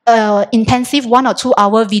intensive 1 or 2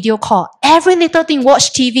 hour video call. Every little thing,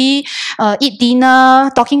 watch TV, eat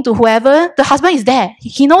dinner, talking to whoever, the husband is there.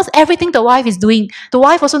 He knows everything the wife is doing. The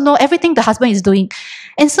wife also knows everything the husband is doing.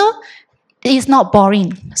 And so it is not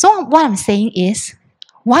boring. So what I'm saying is,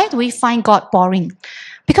 why do we find God boring?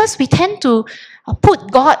 Because we tend to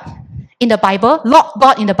put God in the Bible, lock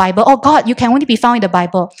God in the Bible. Oh, God, you can only be found in the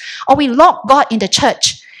Bible. Or we lock God in the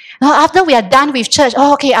church. Now, after we are done with church,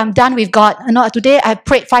 okay, I'm done with God. Today I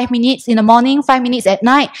prayed 5 minutes in the morning, 5 minutes at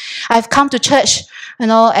night. I've come to church.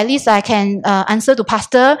 At least I can answer to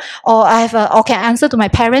pastor, or or can answer to my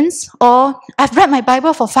parents, or I've read my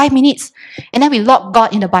Bible for 5 minutes. And then we lock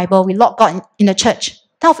God in the Bible. We lock God in the church.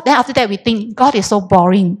 Then after that, we think God is so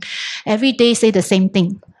boring. Every day say the same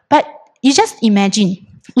thing. But you just imagine,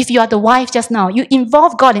 if you are the wife just now, you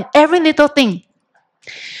involve God in every little thing.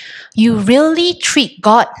 You really treat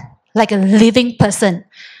God like a living person,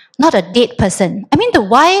 not a dead person. I mean, the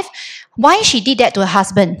wife, why she did that to her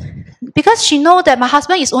husband? Because she knows that my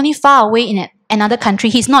husband is only far away in another country.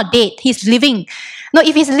 He's not dead. He's living. No,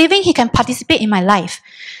 if he's living, he can participate in my life.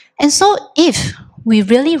 And so if we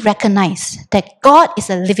really recognize that God is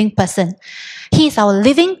a living person, He is our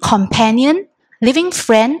living companion, living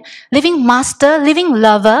friend, living master, living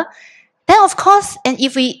lover, then of course, and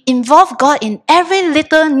if we involve God in every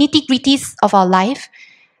little nitty-gritties of our life,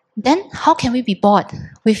 then how can we be bored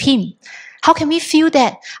with Him? How can we feel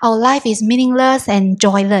that our life is meaningless and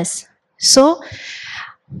joyless? So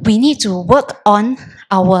we need to work on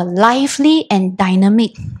our lively and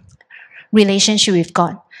dynamic relationship with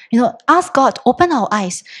God. Ask God to open our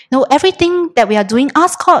eyes. Everything that we are doing,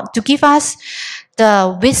 ask God to give us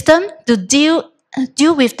the wisdom to deal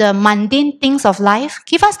with the mundane things of life.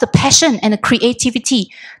 Give us the passion and the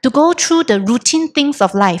creativity to go through the routine things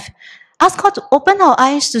of life. Ask God to open our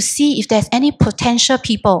eyes to see if there's any potential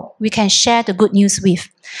people we can share the good news with.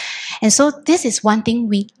 And so this is one thing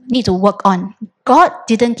we need to work on. God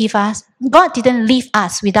didn't leave us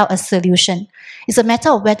without a solution. It's a matter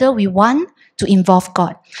of whether we want to involve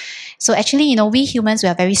God. So actually, we humans, we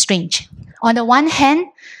are very strange. On the one hand,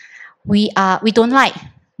 we don't like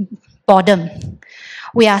boredom.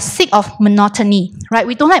 We are sick of monotony, right?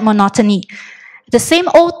 We don't like monotony. The same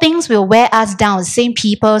old things will wear us down, same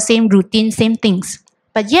people, same routine, same things.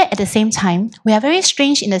 But yet at the same time, we are very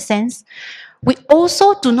strange in the sense, we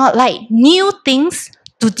also do not like new things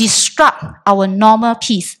to disrupt our normal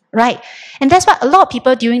peace, right? And that's what a lot of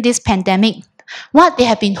people during this pandemic, what they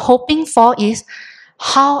have been hoping for is,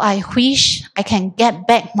 how I wish I can get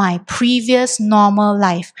back my previous normal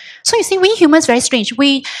life. So you see, we humans very strange.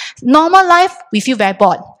 Normal life, we feel very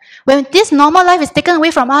bored. When this normal life is taken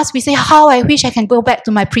away from us, we say, how I wish I can go back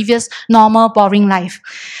to my previous normal, boring life.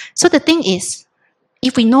 So the thing is,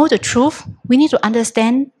 if we know the truth, we need to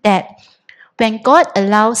understand that when God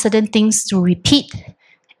allows certain things to repeat,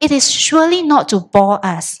 it is surely not to bore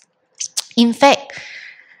us. In fact,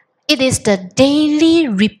 it is the daily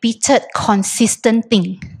repeated consistent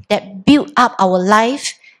thing that build up our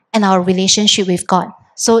life and our relationship with God.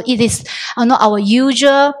 So it is not our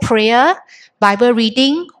usual prayer, Bible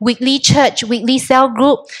reading, weekly church, weekly cell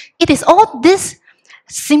group. It is all these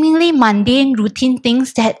seemingly mundane routine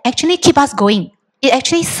things that actually keep us going. It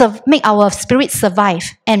actually make our spirit survive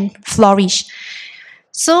and flourish.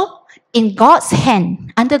 So, in God's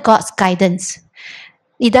hand, under God's guidance,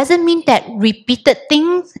 it doesn't mean that repeated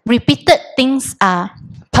things are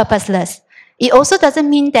purposeless. It also doesn't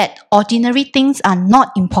mean that ordinary things are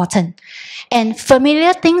not important. And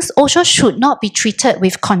familiar things also should not be treated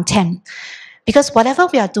with contempt. Because whatever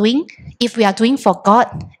we are doing, if we are doing for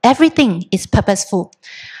God, everything is purposeful.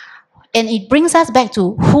 And it brings us back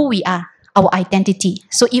to who we are, our identity.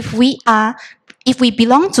 So if we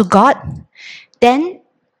belong to God, then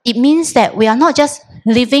it means that we are not just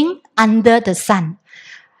living under the sun.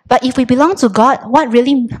 But if we belong to God, what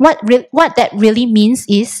that really means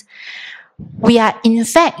is we are in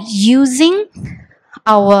fact using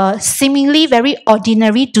our seemingly very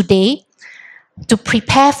ordinary today to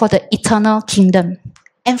prepare for the eternal kingdom.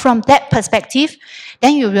 And from that perspective,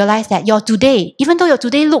 then you realize that your today, even though your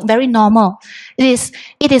today look very normal, it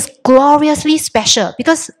is gloriously special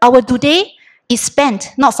because our today is spent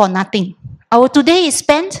not for nothing. Our today is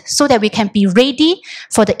spent so that we can be ready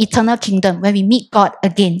for the eternal kingdom when we meet God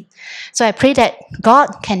again. So I pray that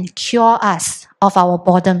God can cure us of our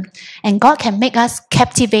boredom and God can make us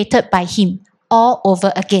captivated by Him all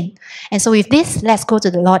over again. And so with this, let's go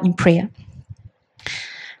to the Lord in prayer.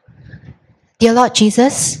 Dear Lord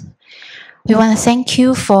Jesus, we want to thank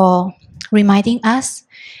you for reminding us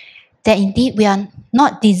that indeed we are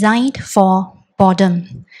not designed for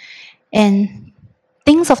boredom. And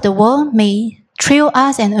things of the world may thrill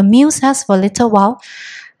us and amuse us for a little while,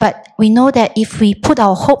 but we know that if we put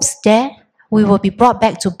our hopes there, we will be brought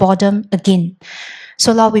back to boredom again.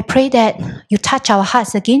 So Lord, we pray that you touch our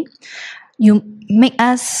hearts again. You make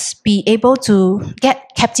us be able to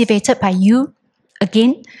get captivated by you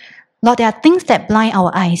again. Lord, there are things that blind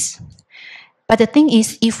our eyes. But the thing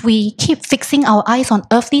is, if we keep fixing our eyes on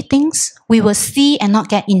earthly things, we will see and not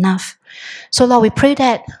get enough. So Lord, we pray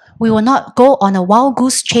that we will not go on a wild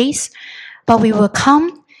goose chase, but we will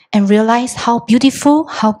come and realize how beautiful,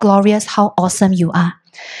 how glorious, how awesome you are.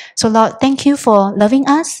 So Lord, thank you for loving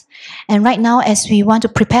us. And right now, as we want to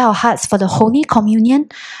prepare our hearts for the Holy Communion,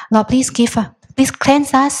 Lord, please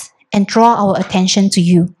cleanse us and draw our attention to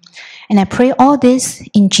you. And I pray all this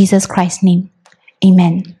in Jesus Christ's name.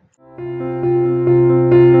 Amen.